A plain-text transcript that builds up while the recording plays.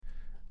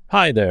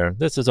Hi there,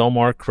 this is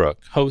Omar Crook,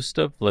 host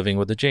of Living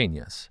with a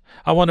Genius.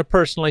 I want to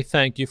personally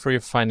thank you for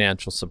your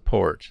financial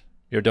support.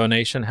 Your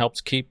donation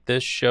helps keep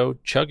this show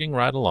chugging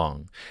right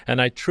along,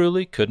 and I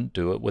truly couldn't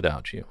do it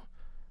without you.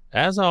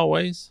 As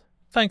always,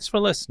 thanks for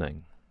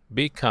listening.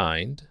 Be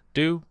kind,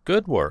 do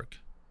good work,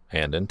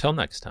 and until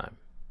next time.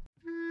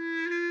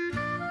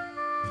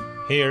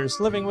 Here's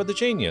Living with a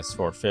Genius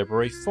for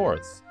February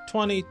 4th,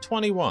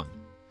 2021.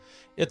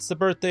 It's the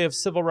birthday of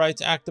civil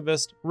rights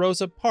activist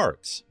Rosa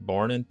Parks,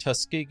 born in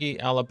Tuskegee,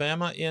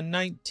 Alabama in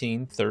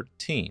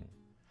 1913.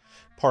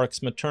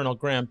 Parks' maternal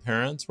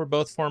grandparents were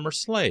both former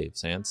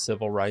slaves and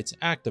civil rights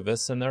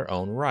activists in their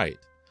own right,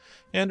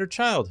 and her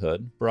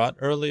childhood brought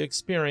early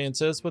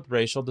experiences with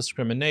racial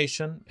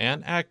discrimination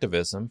and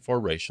activism for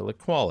racial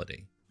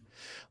equality.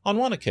 On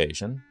one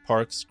occasion,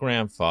 Parks'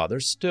 grandfather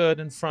stood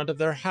in front of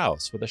their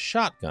house with a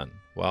shotgun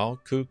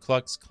while Ku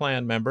Klux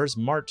Klan members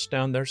marched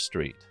down their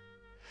street.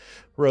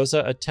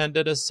 Rosa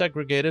attended a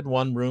segregated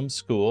one-room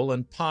school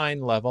in Pine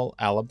Level,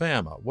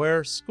 Alabama,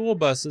 where school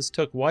buses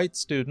took white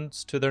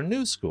students to their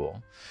new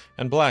school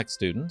and black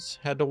students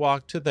had to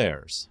walk to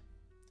theirs.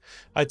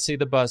 I'd see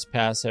the bus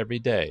pass every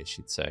day,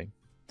 she'd say.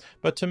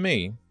 But to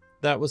me,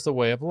 that was the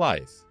way of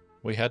life.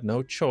 We had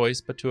no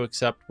choice but to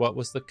accept what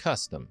was the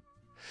custom.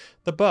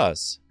 The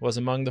bus was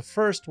among the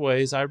first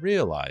ways I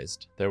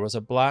realized there was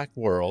a black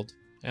world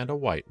and a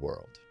white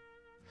world.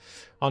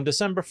 On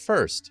December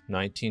 1st,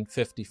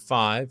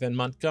 1955, in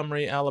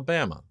Montgomery,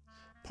 Alabama,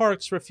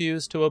 Parks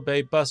refused to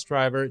obey bus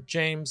driver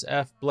James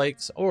F.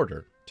 Blake's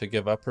order to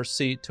give up her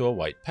seat to a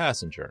white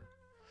passenger.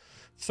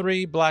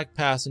 3 black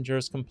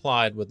passengers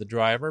complied with the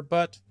driver,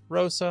 but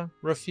Rosa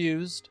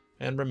refused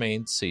and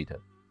remained seated.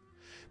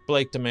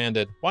 Blake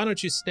demanded, "Why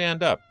don't you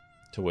stand up?"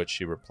 To which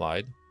she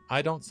replied,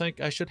 "I don't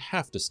think I should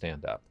have to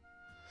stand up."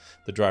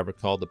 The driver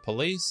called the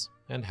police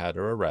and had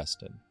her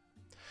arrested.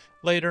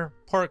 Later,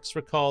 Parks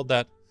recalled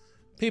that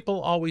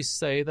people always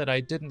say that I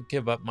didn't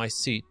give up my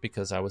seat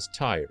because I was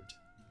tired,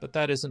 but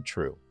that isn't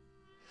true.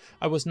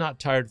 I was not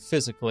tired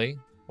physically,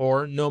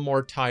 or no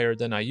more tired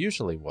than I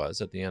usually was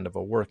at the end of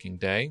a working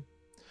day.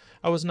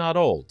 I was not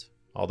old,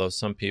 although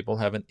some people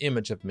have an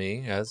image of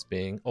me as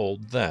being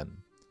old then.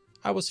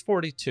 I was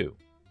 42.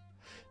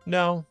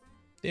 No,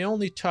 the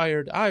only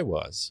tired I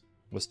was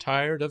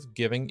tired of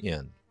giving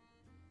in.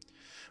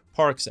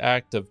 Parks'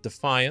 act of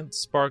defiance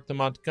sparked the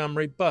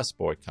Montgomery bus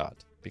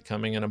boycott,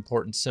 becoming an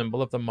important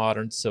symbol of the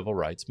modern civil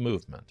rights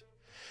movement.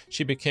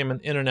 She became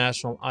an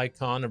international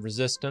icon of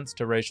resistance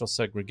to racial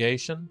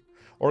segregation,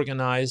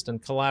 organized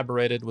and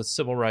collaborated with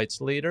civil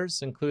rights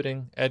leaders,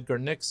 including Edgar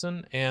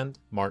Nixon and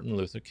Martin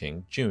Luther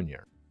King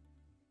Jr.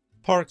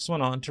 Parks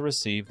went on to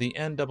receive the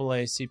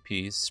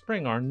NAACP's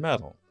Spingarn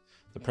Medal,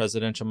 the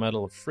Presidential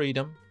Medal of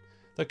Freedom,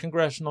 the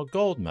Congressional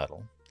Gold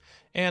Medal,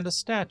 and a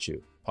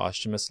statue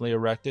posthumously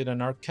erected in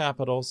our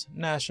Capitol's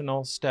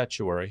National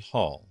Statuary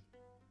Hall.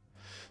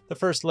 The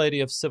First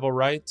Lady of Civil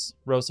Rights,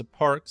 Rosa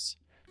Parks,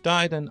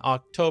 died in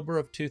October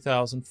of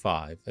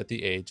 2005 at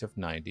the age of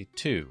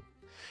 92,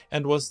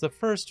 and was the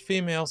first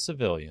female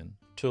civilian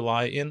to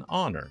lie in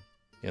honor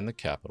in the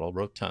Capitol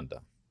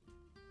Rotunda.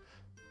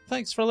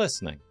 Thanks for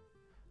listening.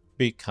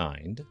 Be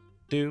kind,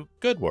 do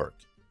good work,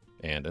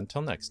 and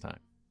until next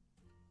time.